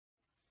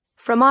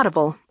From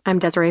Audible, I'm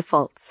Desiree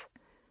Fultz.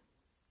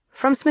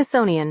 From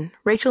Smithsonian,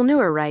 Rachel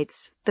Nuwer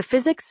writes, The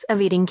Physics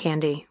of Eating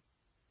Candy.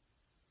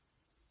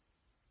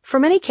 For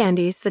many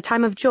candies, the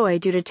time of joy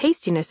due to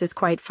tastiness is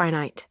quite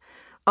finite.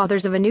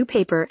 Authors of a new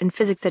paper in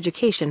physics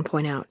education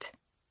point out.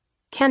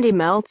 Candy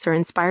melts or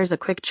inspires a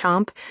quick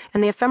chomp,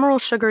 and the ephemeral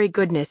sugary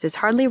goodness is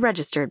hardly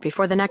registered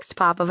before the next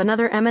pop of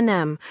another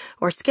M&M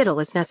or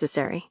Skittle is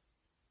necessary.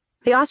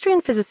 The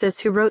Austrian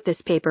physicists who wrote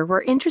this paper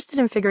were interested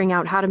in figuring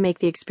out how to make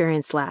the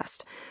experience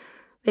last.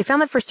 They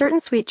found that for certain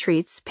sweet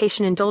treats,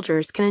 patient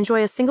indulgers can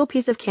enjoy a single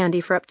piece of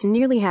candy for up to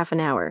nearly half an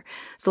hour,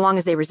 so long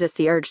as they resist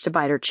the urge to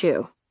bite or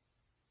chew.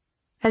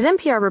 As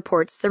NPR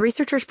reports, the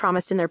researchers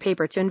promised in their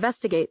paper to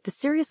investigate the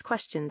serious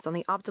questions on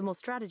the optimal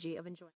strategy of enjoying